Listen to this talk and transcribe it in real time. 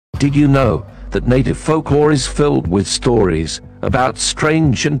Did you know that native folklore is filled with stories about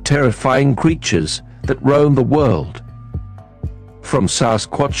strange and terrifying creatures that roam the world? From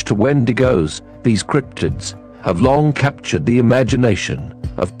Sasquatch to Wendigos, these cryptids have long captured the imagination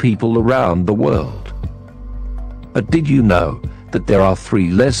of people around the world. But did you know that there are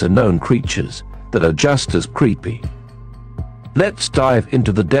 3 lesser-known creatures that are just as creepy? Let's dive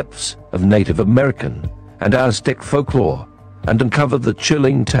into the depths of Native American and Aztec folklore and uncover the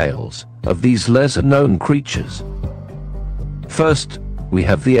chilling tales of these lesser-known creatures. First, we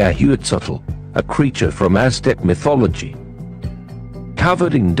have the Ahuitzotl, a creature from Aztec mythology.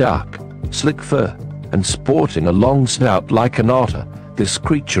 Covered in dark, slick fur and sporting a long snout like an otter, this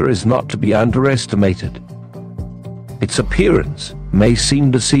creature is not to be underestimated. Its appearance may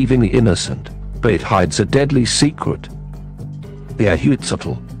seem deceivingly innocent, but it hides a deadly secret. The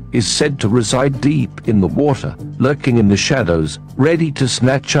Ahuitzotl is said to reside deep in the water, lurking in the shadows, ready to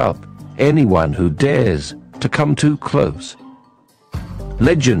snatch up anyone who dares to come too close.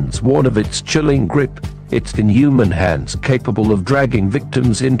 Legends warn of its chilling grip, its inhuman hands capable of dragging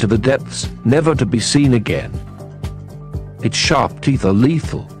victims into the depths, never to be seen again. Its sharp teeth are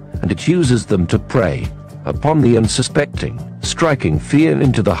lethal, and it uses them to prey upon the unsuspecting, striking fear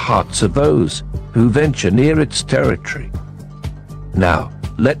into the hearts of those who venture near its territory. Now,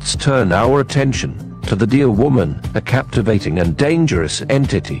 let's turn our attention to the Deer Woman, a captivating and dangerous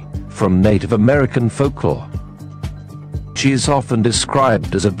entity from Native American folklore. She is often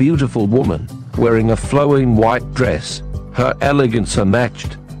described as a beautiful woman, wearing a flowing white dress, her elegance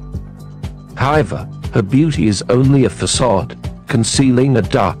unmatched. However, her beauty is only a facade, concealing a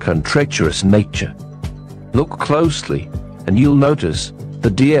dark and treacherous nature. Look closely, and you'll notice the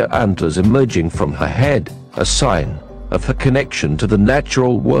deer antlers emerging from her head, a sign of her connection to the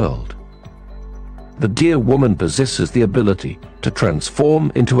natural world. The Deer Woman possesses the ability to transform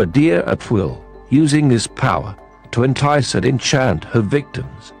into a deer at will, using this power to entice and enchant her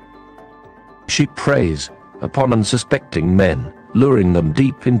victims. She preys upon unsuspecting men, luring them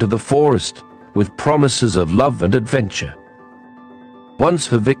deep into the forest with promises of love and adventure. Once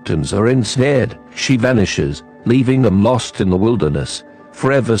her victims are ensnared, she vanishes, leaving them lost in the wilderness,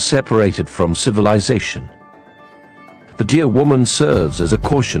 forever separated from civilization. The Deer Woman serves as a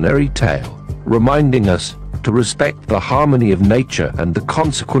cautionary tale, reminding us to respect the harmony of nature and the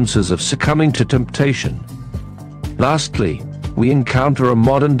consequences of succumbing to temptation. Lastly, we encounter a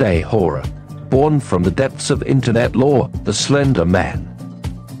modern-day horror, born from the depths of internet lore, the Slender Man.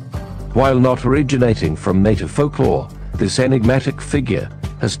 While not originating from native folklore, this enigmatic figure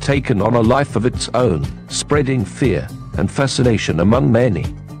has taken on a life of its own, spreading fear and fascination among many.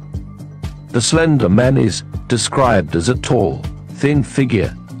 The Slender Man is described as a tall, thin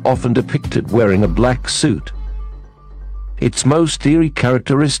figure, often depicted wearing a black suit. Its most eerie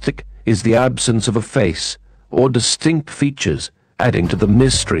characteristic is the absence of a face or distinct features, adding to the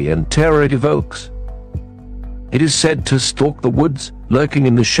mystery and terror it evokes. It is said to stalk the woods, lurking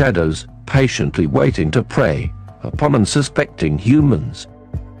in the shadows, patiently waiting to prey upon unsuspecting humans.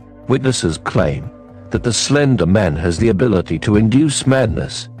 Witnesses claim that the Slender Man has the ability to induce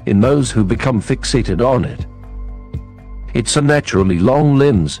madness in those who become fixated on it. Its unnaturally long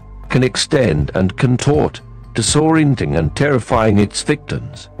limbs can extend and contort, disorienting and terrifying its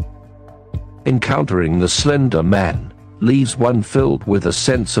victims. Encountering the Slender Man leaves one filled with a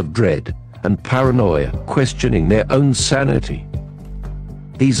sense of dread and paranoia, questioning their own sanity.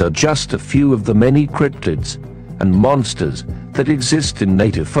 These are just a few of the many cryptids and monsters that exist in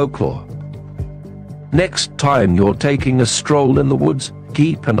native folklore. Next time you're taking a stroll in the woods,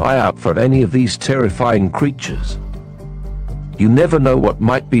 keep an eye out for any of these terrifying creatures. You never know what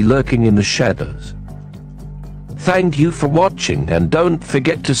might be lurking in the shadows. Thank you for watching, and don't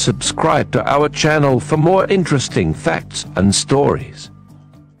forget to subscribe to our channel for more interesting facts and stories.